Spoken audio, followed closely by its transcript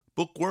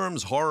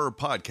Bookworms Horror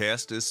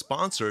Podcast is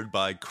sponsored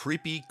by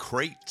Creepy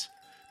Crate.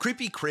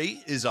 Creepy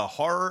Crate is a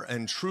horror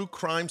and true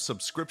crime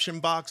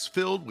subscription box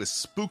filled with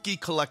spooky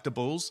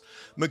collectibles,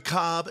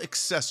 macabre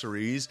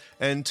accessories,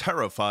 and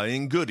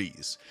terrifying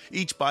goodies.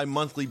 Each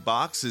bi-monthly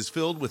box is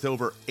filled with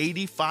over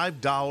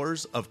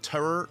 $85 of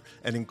terror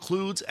and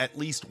includes at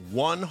least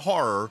one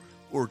horror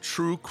or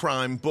true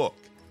crime book.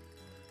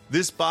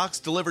 This box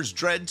delivers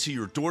dread to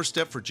your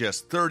doorstep for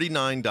just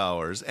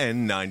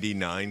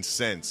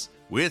 $39.99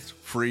 with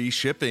free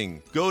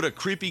shipping. Go to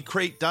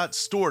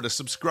creepycrate.store to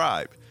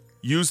subscribe.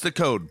 Use the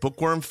code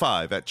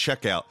Bookworm5 at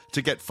checkout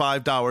to get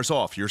 $5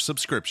 off your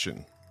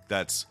subscription.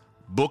 That's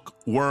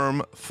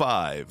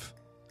Bookworm5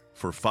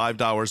 for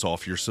 $5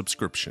 off your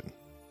subscription.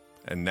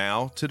 And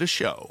now to the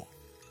show.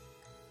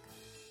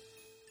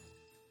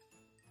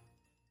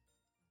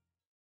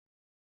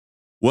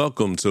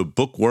 Welcome to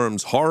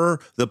Bookworms Horror,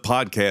 the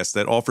podcast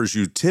that offers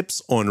you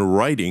tips on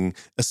writing,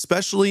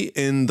 especially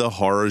in the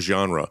horror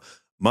genre.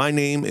 My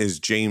name is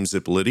James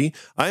Ippoliti.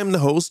 I am the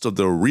host of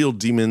the Real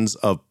Demons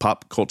of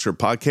Pop Culture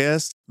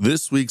podcast.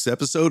 This week's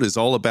episode is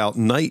all about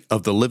Night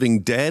of the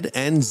Living Dead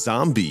and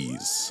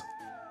zombies.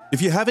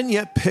 If you haven't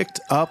yet picked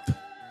up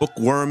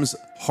Bookworms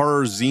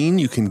Horror Zine,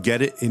 you can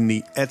get it in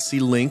the Etsy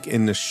link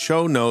in the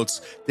show notes.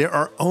 There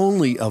are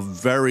only a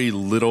very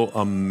little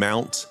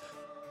amount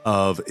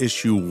of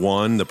issue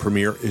 1, the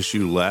premiere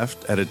issue,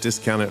 left at a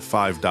discount at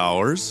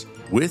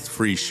 $5 with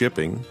free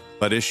shipping.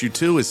 But issue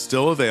 2 is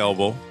still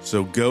available,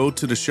 so go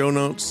to the show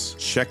notes,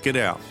 check it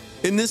out.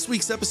 In this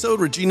week's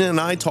episode, Regina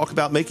and I talk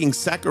about making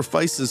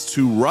sacrifices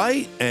to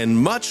write and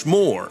much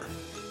more.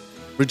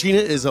 Regina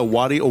is a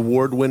Waddy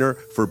Award winner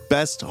for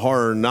Best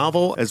Horror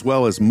Novel, as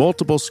well as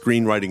multiple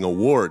screenwriting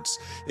awards,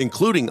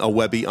 including a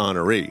Webby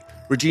honoree.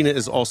 Regina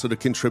is also the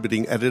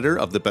contributing editor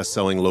of the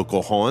best-selling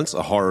Local Haunts,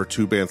 a horror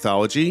tube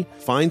anthology.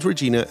 Find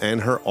Regina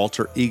and her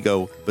alter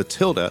ego,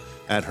 Batilda,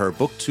 at her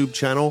booktube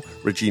channel,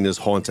 Regina's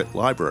Haunted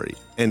Library,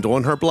 and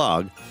on her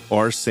blog,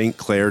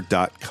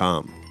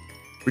 rstclair.com.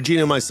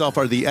 Regina and myself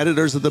are the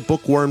editors of the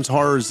Bookworms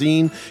Horror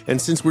Zine,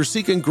 and since we're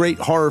seeking great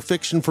horror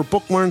fiction for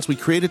bookworms, we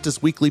created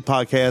this weekly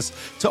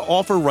podcast to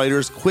offer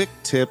writers quick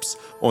tips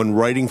on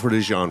writing for the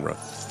genre.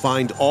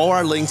 Find all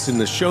our links in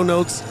the show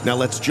notes. Now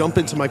let's jump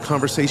into my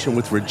conversation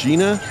with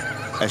Regina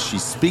as she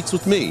speaks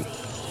with me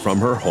from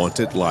her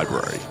haunted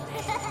library.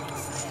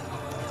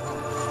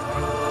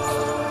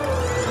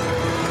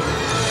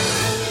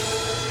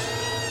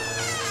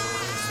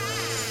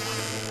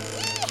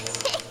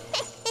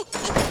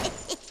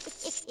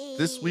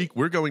 This week,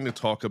 we're going to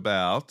talk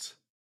about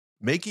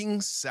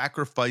making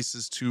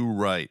sacrifices to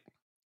write.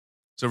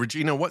 So,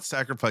 Regina, what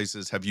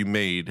sacrifices have you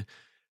made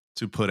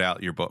to put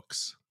out your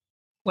books?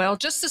 Well,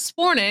 just this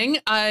morning,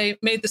 I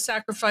made the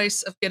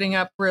sacrifice of getting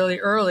up really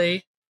early.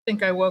 I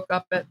think I woke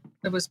up it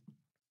was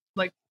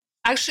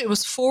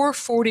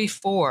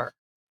 4:44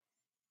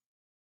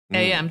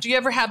 a.m. Do you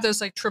ever have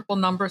those like triple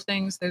number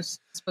things? They're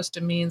supposed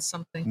to mean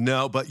something.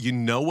 No, but you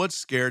know what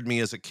scared me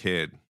as a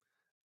kid?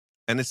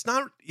 And it's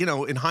not,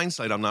 in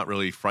hindsight, I'm not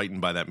really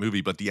frightened by that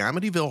movie, but the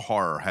Amityville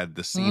Horror had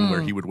the scene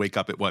where he would wake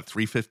up at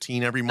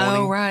 3:15 every morning?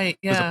 Oh, right.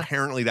 Yeah. Because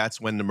apparently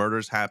that's when the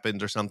murders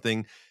happened or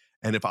something.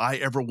 And if I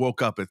ever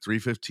woke up at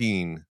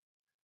 3:15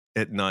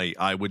 at night,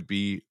 I would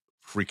be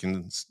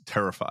freaking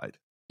terrified.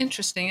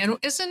 Interesting. And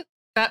isn't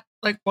that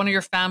like one of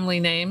your family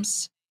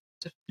names?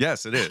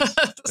 Yes, it is.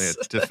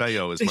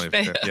 DeFeo is my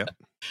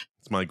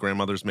it's my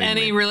grandmother's maiden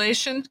name. Any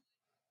relation?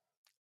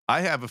 I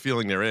have a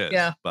feeling there is.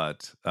 Yeah.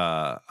 But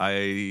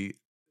I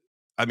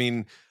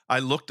mean, I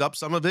looked up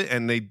some of it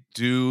and they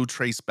do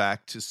trace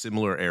back to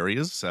similar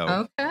areas.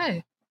 So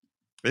okay.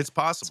 It's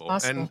possible.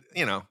 And,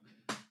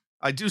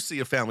 I do see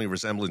a family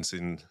resemblance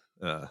in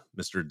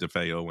Mr.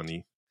 DeFeo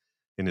when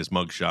in his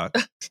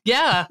mugshot.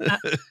 Yeah,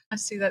 I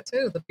see that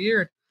too. The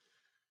beard.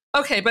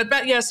 Okay,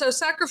 but yeah. So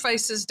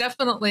sacrifices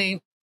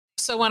definitely.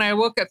 So when I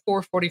woke at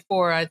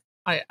 4:44,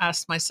 I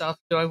asked myself,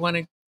 do I want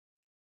to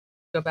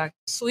go back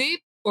to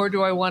sleep or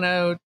do I want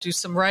to do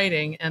some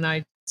writing? And I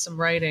did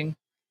some writing,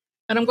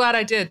 and I'm glad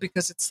I did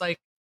because it's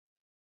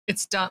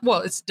done. Well,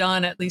 it's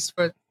done at least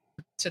for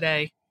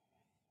today.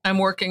 I'm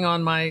working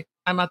on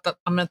I'm at the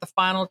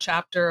final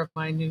chapter of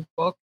my new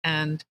book,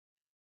 and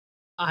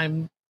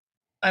I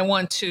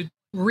want to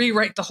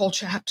rewrite the whole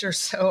chapter.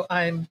 So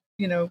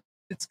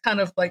it's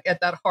kind of like at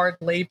that hard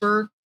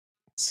labor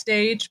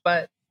stage,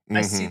 but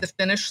I see the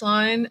finish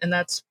line, and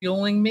that's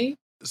fueling me.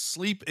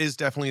 Sleep is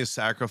definitely a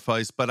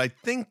sacrifice, but I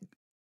think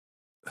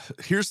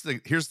here's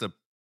the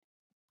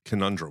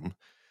conundrum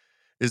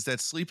is that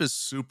sleep is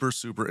super,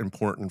 super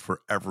important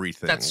for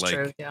everything. That's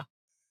true. Yeah.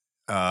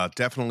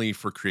 Definitely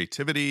for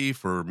creativity,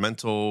 for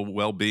mental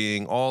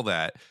well-being, all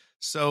that.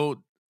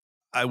 So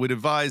I would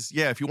advise,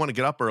 if you want to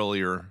get up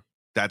earlier,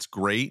 that's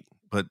great,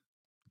 but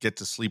get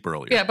to sleep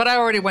earlier. Yeah, but I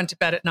already went to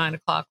bed at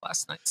 9:00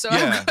 last night. So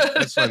yeah,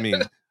 that's what I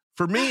mean.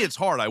 For me, it's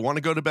hard. I want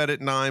to go to bed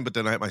at 9, but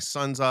then I have my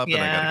son's up and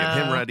I got to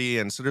get him ready.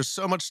 And so there's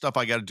so much stuff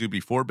I got to do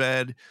before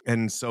bed.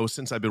 And so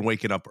since I've been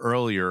waking up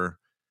earlier,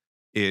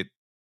 it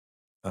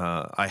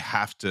I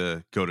have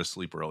to go to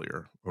sleep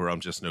earlier or I'm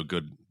just no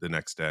good the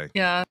next day.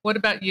 Yeah. What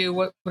about you?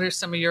 What are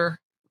some of your...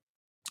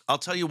 I'll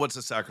tell you what's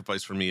a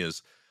sacrifice for me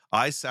is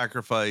I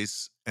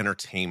sacrifice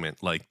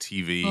entertainment like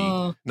TV,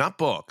 Oh, not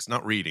books,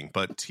 not reading,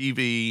 but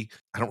TV.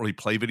 I don't really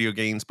play video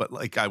games, but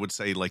like I would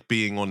say like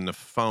being on the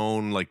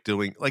phone, like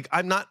doing like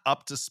I'm not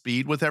up to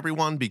speed with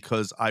everyone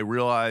because I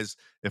realize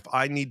if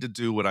I need to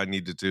do what I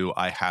need to do,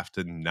 I have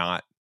to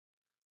not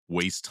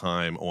waste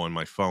time on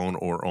my phone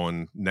or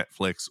on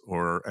Netflix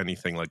or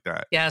anything like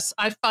that. yes.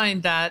 I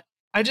find that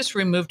I just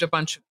removed a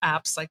bunch of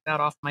apps like that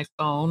off my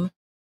phone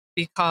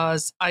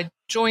because I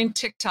joined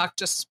TikTok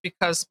just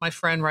because my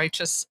friend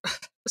Righteous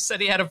said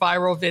he had a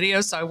viral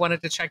video, so I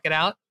wanted to check it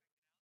out.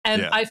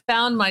 And Yeah. I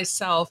found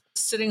myself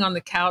sitting on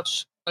the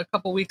couch a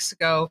couple weeks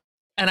ago,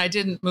 and I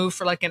didn't move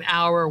for like an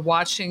hour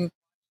watching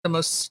the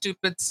most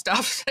stupid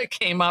stuff that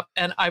came up,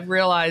 and I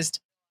realized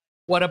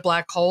what a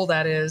black hole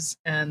that is.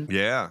 And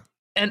Yeah.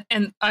 and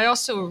I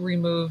also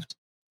removed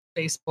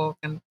Facebook,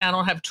 and I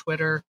don't have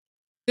Twitter.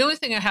 The only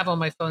thing I have on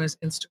my phone is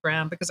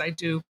Instagram because I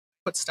do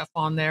put stuff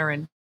on there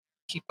and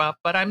keep up,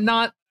 but I'm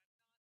not.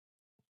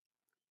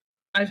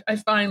 I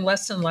find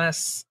less and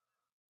less.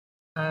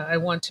 I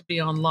want to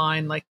be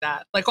online like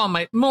that, like on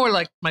my more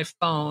like my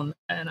phone,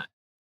 and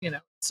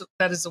so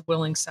that is a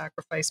willing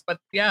sacrifice. But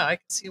yeah, I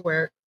can see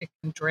where it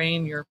can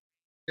drain your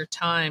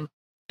time,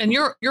 and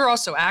you're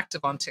also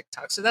active on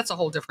TikTok, so that's a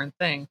whole different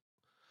thing.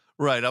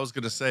 Right. I was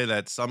going to say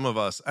that some of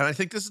us, and I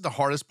think this is the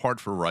hardest part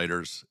for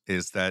writers,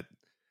 is that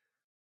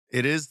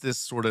it is this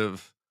sort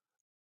of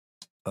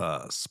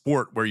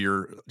sport where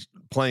you're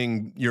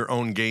playing your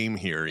own game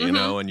here, you Mhm.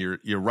 know, and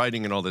you're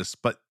writing and all this.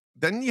 But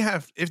then you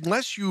have,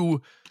 unless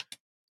you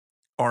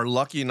are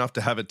lucky enough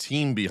to have a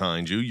team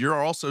behind you,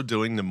 you're also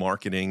doing the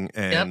marketing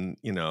and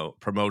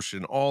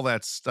promotion, all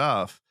that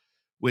stuff,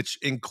 which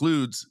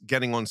includes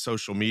getting on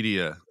social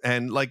media.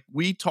 And like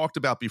we talked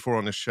about before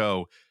on the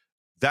show,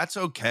 that's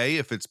okay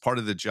if it's part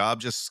of the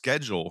job. Just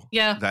schedule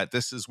that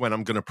this is when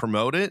I'm going to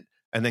promote it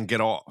and then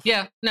get off.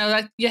 Yeah,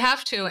 no, you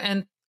have to.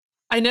 And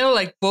I know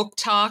like book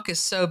talk is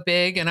so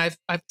big, and I've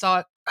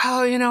thought,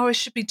 oh, I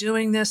should be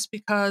doing this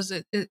because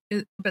it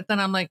but then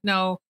I'm like,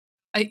 no,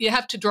 you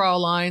have to draw a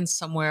line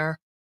somewhere.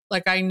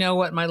 Like I know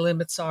what my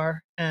limits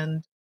are,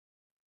 and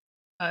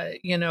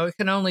it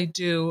can only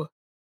do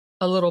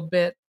a little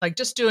bit. Like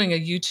just doing a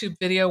YouTube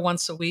video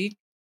once a week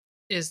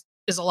is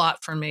a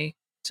lot for me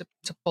to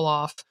pull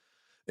off.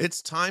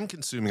 It's time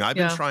consuming. I've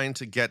been trying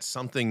to get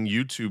something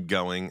YouTube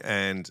going,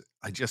 and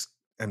I just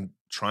am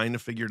trying to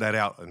figure that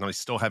out, and I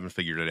still haven't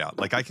figured it out.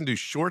 Like I can do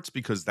shorts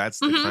because that's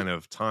the kind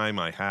of time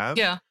I have.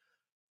 Yeah.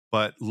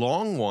 But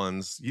long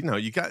ones,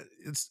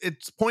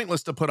 it's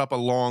pointless to put up a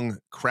long,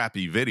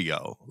 crappy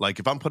video. Like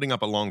if I'm putting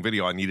up a long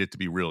video, I need it to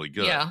be really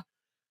good. Yeah.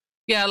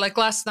 Yeah. Like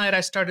last night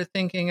I started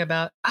thinking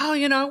about, I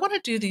want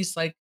to do these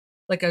like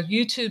a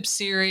YouTube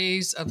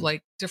series of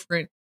like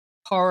different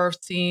horror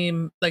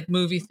theme, like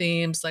movie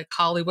themes, like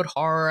Hollywood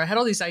horror. I had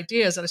all these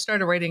ideas and I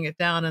started writing it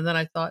down. And then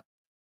I thought,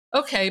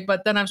 okay,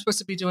 but then I'm supposed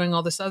to be doing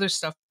all this other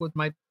stuff with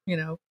my,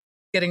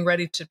 getting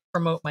ready to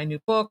promote my new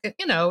book. And,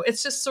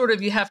 it's just sort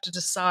of, you have to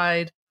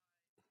decide,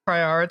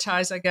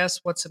 prioritize, I guess,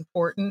 what's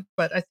important.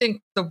 But I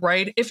think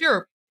if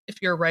you're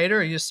a writer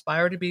or you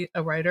aspire to be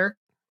a writer,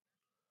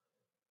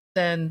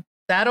 then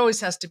that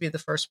always has to be the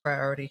first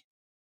priority.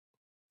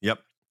 Yep.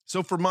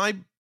 So for my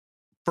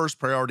first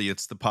priority,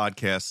 it's the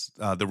podcast,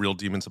 The Real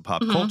Demons of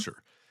Pop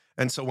Culture.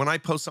 And so when I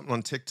post something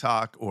on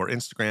TikTok or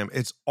Instagram,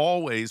 it's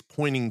always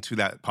pointing to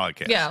that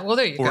podcast. Yeah, well,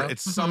 there you go. Or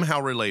it's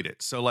somehow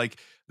related. So like,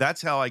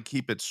 that's how I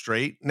keep it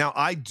straight. Now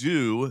I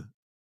do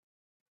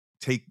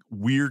take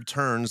weird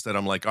turns that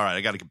I'm like, all right,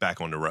 I got to get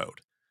back on the road.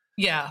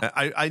 Yeah.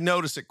 I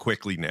notice it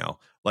quickly now,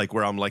 like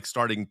where I'm like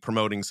starting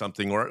promoting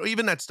something, or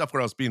even that stuff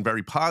where I was being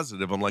very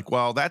positive. I'm like,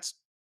 well, that's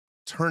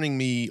turning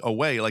me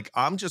away. Like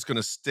I'm just going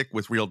to stick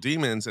with Real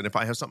Demons. And if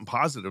I have something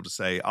positive to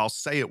say, I'll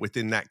say it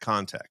within that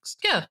context.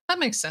 Yeah, that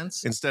makes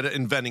sense. Instead of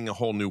inventing a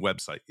whole new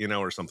website,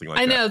 or something like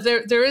that. I know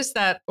there is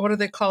that, what do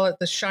they call it?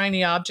 The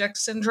shiny object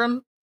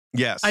syndrome.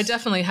 Yes. I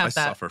definitely have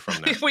that. I suffer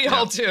from that. We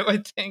all do, I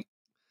think.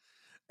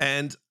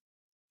 And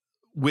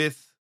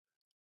with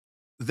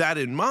that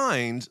in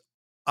mind,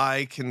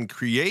 I can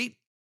create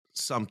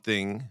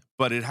something,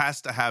 but it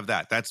has to have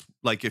that. That's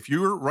like if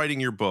you're writing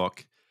your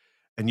book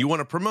and you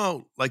want to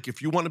promote, like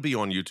if you want to be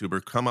on YouTube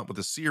or come up with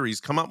a series,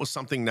 come up with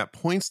something that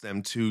points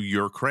them to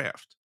your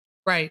craft.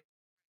 Right.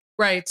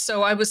 Right.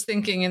 So I was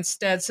thinking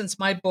instead, since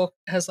my book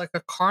has like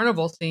a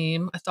carnival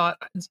theme, I thought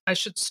I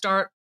should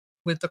start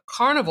with the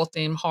carnival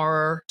theme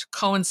horror to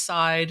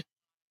coincide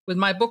with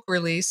my book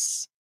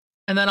release.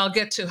 And then I'll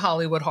get to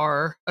Hollywood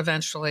horror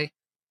eventually.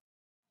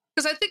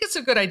 Because I think it's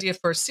a good idea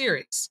for a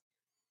series.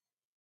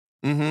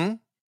 Mm-hmm.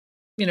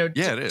 It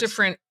is.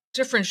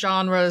 Different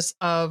genres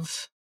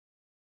of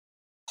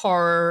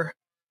horror.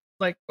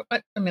 Like,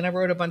 I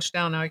wrote a bunch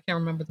down now. I can't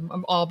remember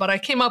them all, but I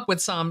came up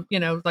with some,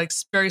 like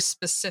very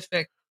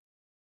specific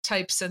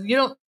types. And,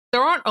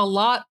 there aren't a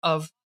lot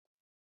of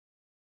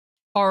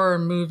horror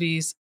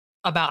movies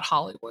about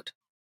Hollywood.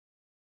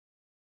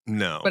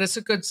 No. But it's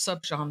a good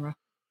subgenre.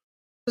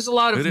 There's a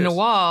lot of It is.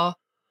 noir,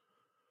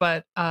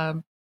 but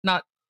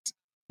not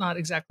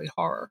exactly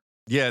horror.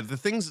 Yeah, the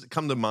things that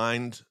come to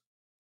mind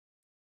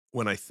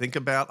when I think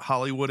about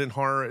Hollywood and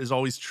horror is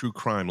always true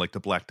crime, like the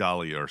Black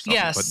Dahlia or something,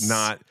 but Yes.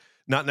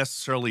 not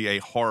necessarily a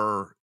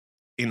horror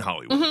in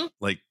Hollywood. Hmm.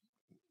 Like,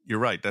 you're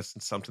right, that's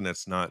something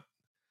that's not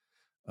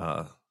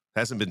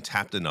hasn't been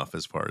tapped enough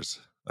as far as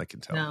I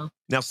can tell. No.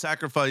 Now,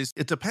 sacrifice,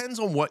 it depends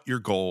on what your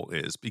goal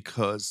is,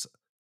 because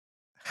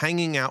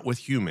hanging out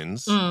with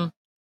humans Mm.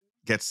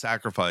 gets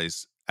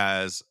sacrificed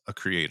as a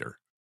creator.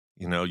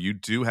 You know, you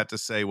do have to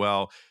say,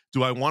 well,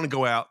 do I want to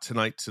go out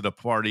tonight to the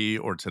party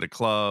or to the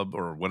club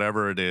or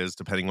whatever it is,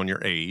 depending on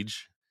your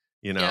age,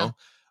 you know?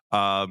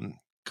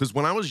 Because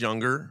when I was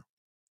younger,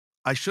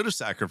 I should have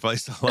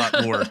sacrificed a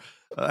lot more,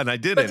 and I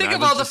didn't. But think I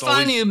of was all the just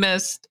fun always, you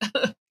missed.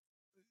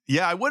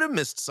 yeah, I would have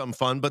missed some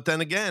fun, but then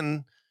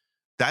again,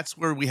 that's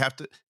where we have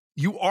to,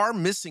 you are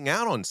missing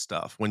out on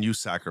stuff when you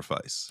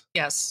sacrifice.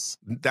 Yes.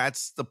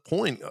 That's the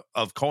point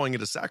of calling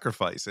it a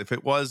sacrifice. If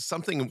it was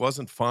something that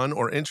wasn't fun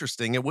or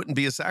interesting, it wouldn't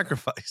be a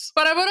sacrifice.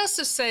 But I would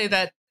also say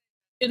that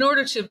in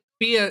order to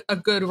be a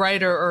good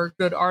writer or a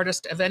good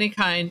artist of any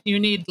kind, you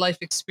need life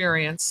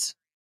experience.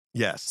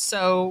 Yes.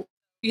 So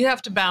you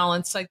have to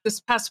balance. Like this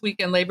past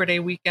weekend, Labor Day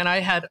weekend, I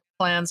had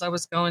plans. I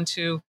was going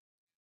to,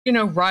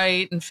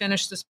 write and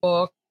finish this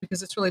book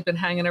because it's really been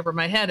hanging over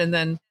my head. And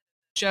then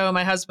Joe,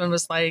 my husband,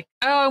 was like,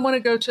 "Oh, I want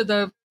to go to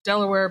the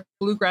Delaware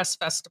Bluegrass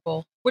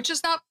Festival," which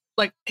is not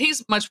like,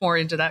 he's much more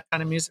into that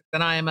kind of music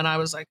than I am. And I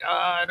was like,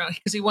 "Oh, no,"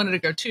 because he wanted to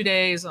go 2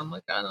 days. I'm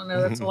like, "I don't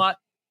know, that's a lot."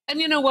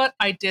 And you know what?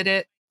 I did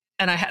it,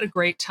 and I had a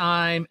great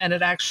time, and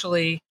it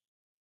actually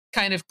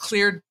kind of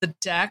cleared the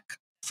deck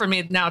for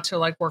me now to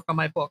like work on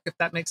my book, if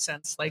that makes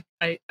sense. Like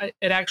it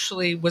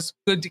actually was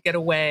good to get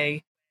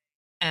away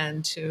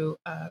and to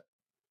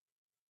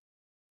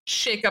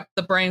shake up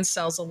the brain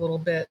cells a little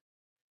bit.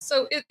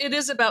 So it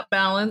is about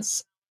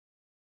balance,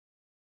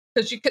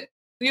 because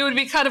you would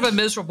be kind of a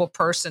miserable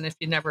person if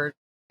you never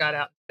got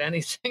out and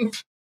did anything.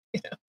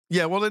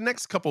 Yeah, well, the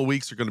next couple of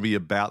weeks are going to be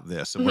about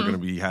this, and we're Mhm.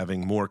 going to be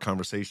having more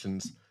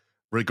conversations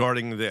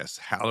regarding this.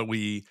 How do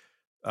we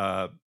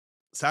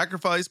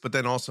sacrifice, but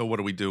then also what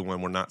do we do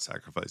when we're not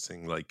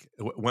sacrificing? Like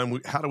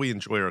how do we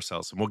enjoy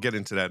ourselves? And we'll get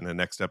into that in the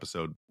next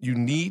episode. You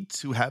need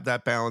to have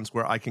that balance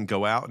where I can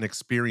go out and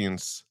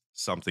experience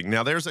something.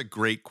 Now, there's a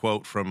great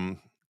quote from,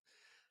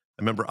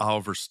 I remember,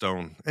 Oliver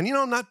Stone. And,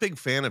 I'm not a big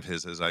fan of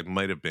his, as I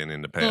might have been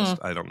in the past.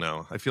 I don't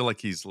know. I feel like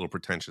he's a little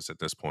pretentious at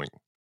this point.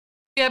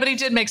 Yeah, but he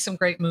did make some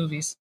great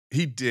movies.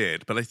 He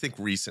did, but I think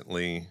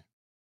recently.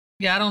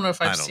 Yeah, I don't know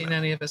if I've seen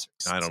any of his.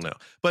 I don't know.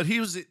 But he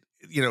was,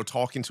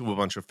 talking to a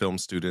bunch of film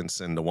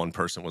students, and the one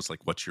person was like,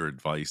 "What's your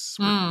advice?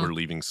 We're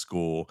leaving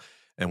school.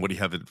 And what do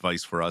you have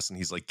advice for us?" And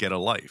he's like, "Get a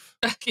life."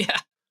 Yeah.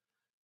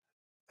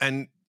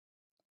 And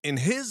in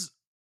his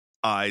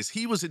eyes,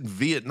 he was in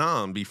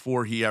Vietnam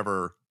before he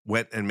ever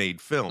went and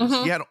made films.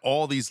 He had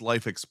all these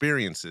life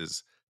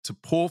experiences to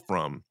pull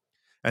from.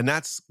 And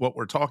that's what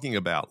we're talking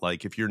about.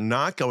 Like, if you're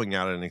not going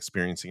out and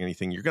experiencing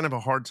anything, you're going to have a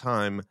hard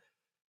time,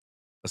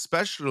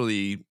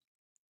 especially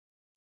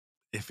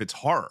if it's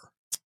horror,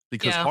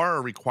 because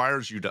horror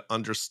requires you to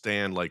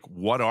understand, like,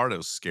 what are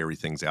those scary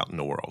things out in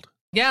the world?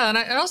 Yeah. And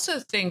I also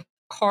think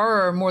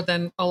horror, more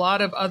than a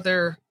lot of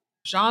other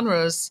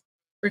genres,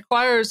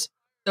 requires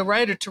the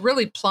writer to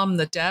really plumb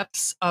the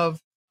depths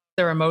of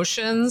their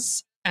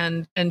emotions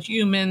and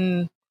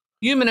human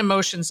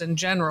emotions in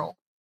general,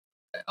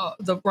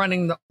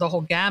 running the whole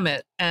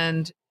gamut.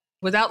 And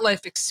without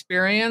life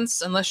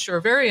experience, unless you're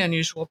a very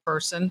unusual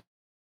person,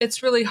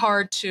 it's really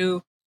hard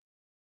to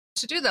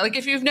do that. Like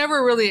if you've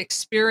never really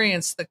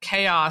experienced the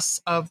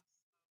chaos of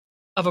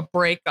a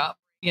breakup,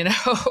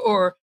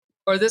 or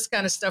this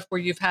kind of stuff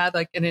where you've had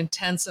like an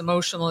intense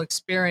emotional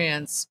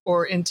experience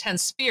or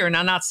intense fear. And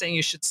I'm not saying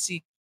you should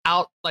seek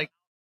out like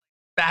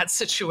bad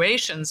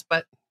situations,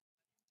 but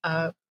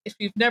if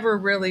you've never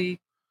really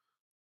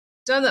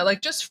done that,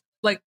 like just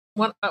like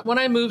when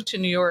I moved to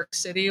New York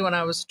City when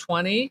I was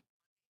 20,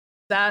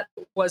 that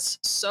was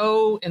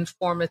so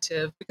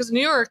informative, because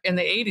New York in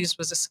the 80s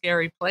was a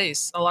scary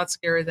place, a lot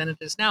scarier than it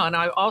is now. And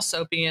I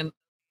also, being,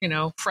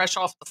 fresh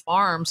off the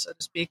farm, so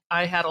to speak,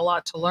 I had a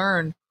lot to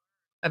learn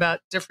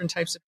about different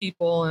types of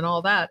people and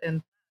all that.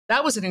 And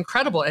that was an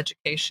incredible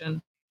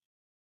education.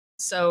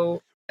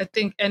 So I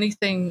think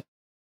anything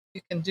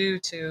you can do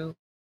to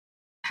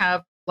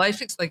have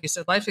life, like you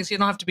said, you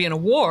don't have to be in a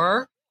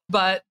war,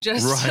 but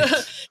just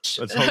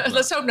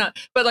let's hope not.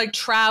 But like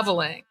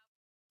traveling.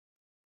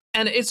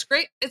 And it's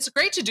great. It's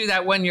great to do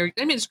that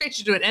it's great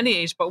to do it at any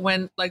age, but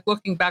when, like,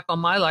 looking back on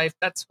my life,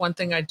 that's one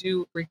thing I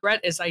do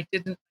regret, is I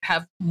didn't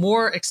have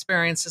more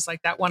experiences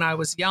like that when I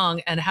was young,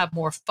 and have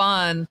more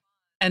fun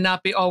and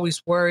not be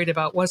always worried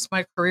about what's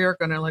my career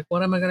going to, like,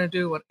 what am I going to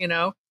do?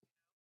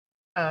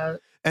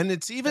 And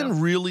it's even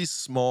really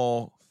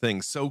small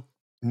things. So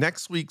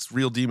next week's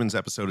Real Demons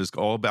episode is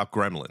all about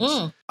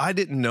gremlins. I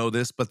didn't know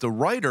this, but the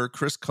writer,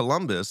 Chris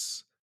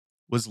Columbus,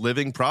 was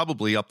living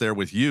probably up there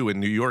with you in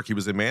New York. He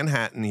was in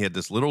Manhattan. He had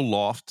this little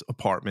loft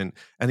apartment,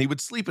 and he would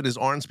sleep and his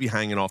arms be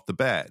hanging off the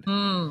bed.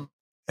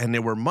 and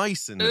there were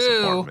mice in this Ooh.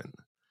 apartment.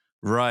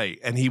 Right.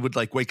 And he would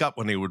like wake up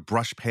when they would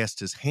brush past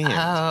his hand.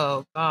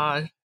 Oh,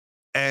 God.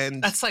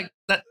 And that's like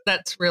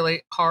that's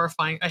really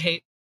horrifying. I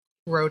hate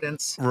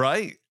rodents.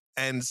 Right.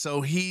 And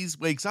so he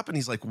wakes up and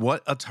he's like,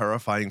 what a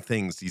terrifying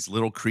things, these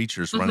little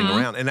creatures running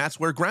around. And that's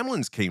where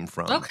Gremlins came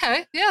from.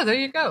 Okay. Yeah, there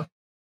you go.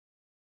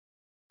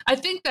 I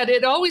think that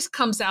it always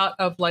comes out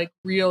of like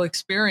real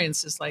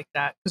experiences like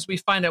that because we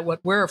find out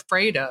what we're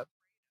afraid of.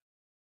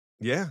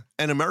 Yeah.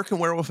 And American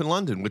Werewolf in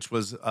London, which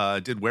was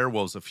did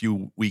werewolves a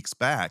few weeks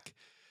back.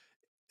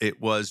 It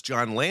was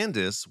John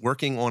Landis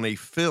working on a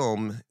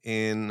film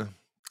in,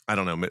 I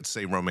don't know, let's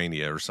say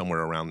Romania or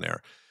somewhere around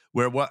there,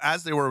 where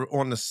as they were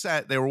on the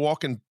set, they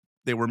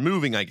were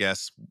moving, I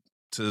guess,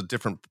 to a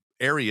different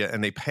area,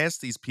 and they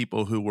passed these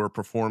people who were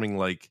performing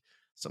like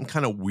some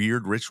kind of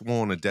weird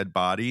ritual on a dead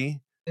body.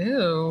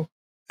 Ew.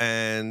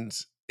 And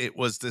it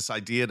was this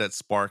idea that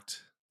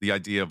sparked the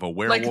idea of a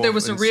werewolf. Like there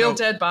was a real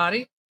dead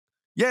body?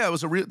 Yeah, it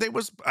was there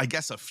was, I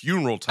guess, a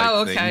funeral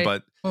type thing,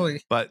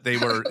 but they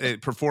were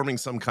performing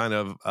some kind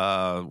of,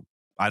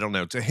 I don't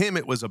know. To him,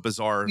 it was a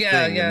bizarre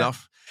thing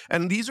enough.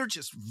 And these are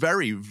just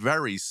very,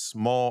 very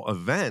small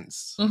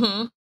events.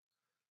 Mm-hmm.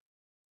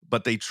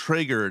 But they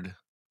triggered,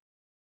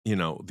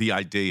 the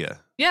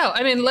idea. Yeah,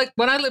 I mean, like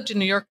when I lived in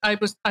New York, I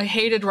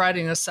hated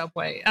riding the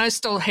subway, and I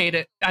still hate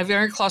it. I'm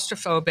very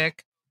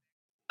claustrophobic.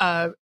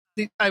 When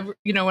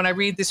I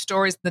read these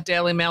stories in the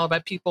Daily Mail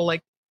about people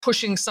like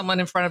pushing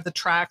someone in front of the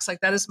tracks, like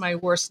that is my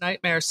worst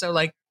nightmare. So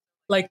like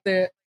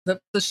the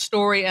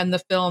story and the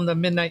film, The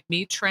Midnight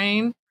Meat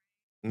Train,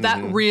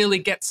 that really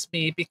gets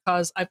me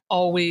because I've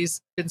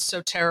always been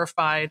so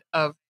terrified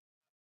of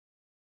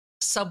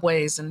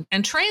subways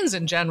and trains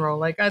in general.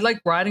 Like I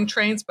like riding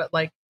trains, but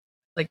like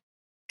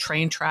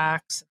train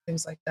tracks and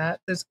things like that.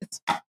 It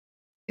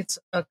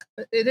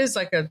is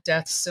like a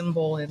death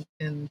symbol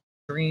in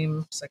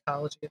dream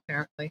psychology,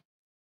 apparently.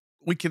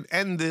 We can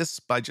end this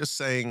by just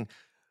saying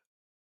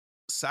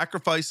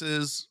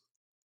sacrifices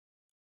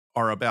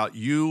are about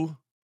you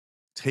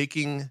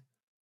taking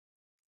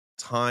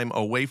time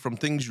away from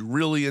things you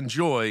really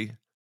enjoy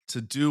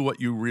to do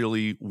what you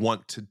really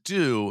want to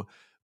do,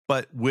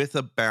 but with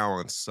a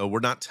balance. So we're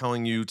not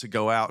telling you to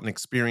go out and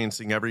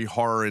experiencing every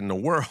horror in the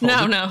world.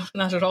 No,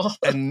 not at all.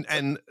 And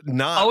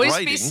not always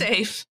writing. Be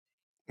safe.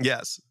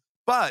 Yes.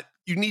 But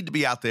you need to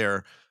be out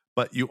there,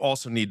 but you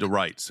also need to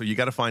write. So you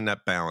got to find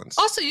that balance.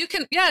 Also, you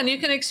can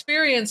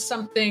experience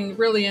something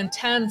really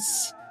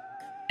intense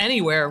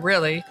anywhere,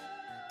 really.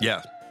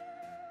 Yeah.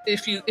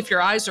 If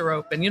your eyes are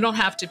open, you don't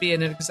have to be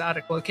in an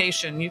exotic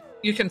location.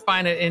 You can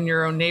find it in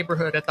your own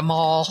neighborhood, at the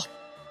mall,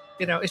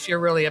 if you're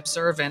really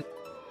observant.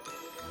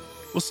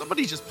 Well,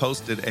 somebody just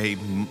posted a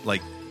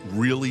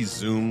really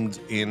zoomed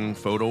in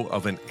photo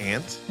of an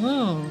ant.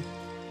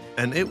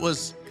 And it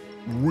was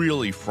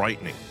really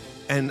frightening.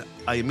 And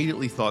I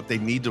immediately thought they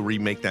need to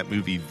remake that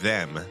movie,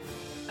 Them.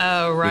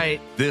 Oh,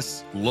 right. With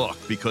this look,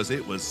 because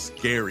it was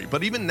scary.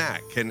 But even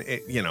that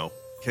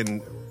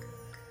can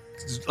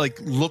like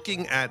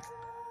looking at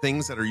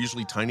things that are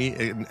usually tiny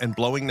and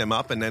blowing them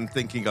up and then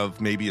thinking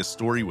of maybe a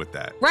story with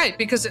that. Right,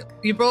 because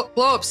you blow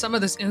up some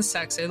of these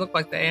insects, they look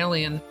like the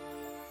alien.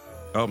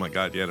 Oh my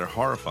God, yeah, they're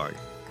horrifying.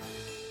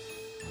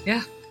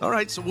 Yeah. All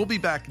right, so we'll be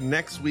back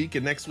next week,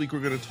 and next week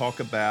we're going to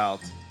talk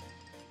about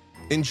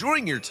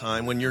enjoying your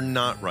time when you're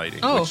not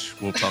writing,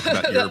 which we'll talk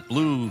about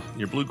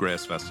your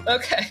Bluegrass Festival.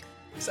 Okay,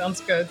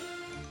 sounds good.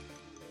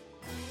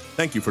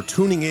 Thank you for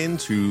tuning in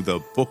to the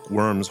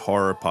Bookworms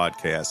Horror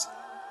Podcast.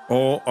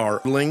 All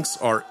our links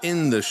are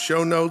in the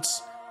show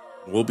notes.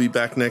 We'll be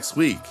back next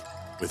week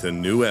with a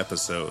new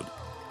episode.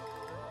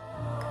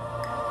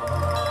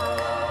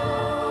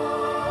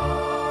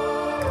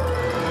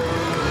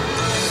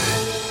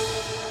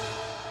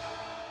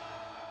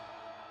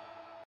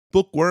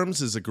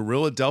 Bookworms is a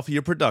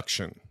Guerrilladelphia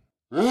production.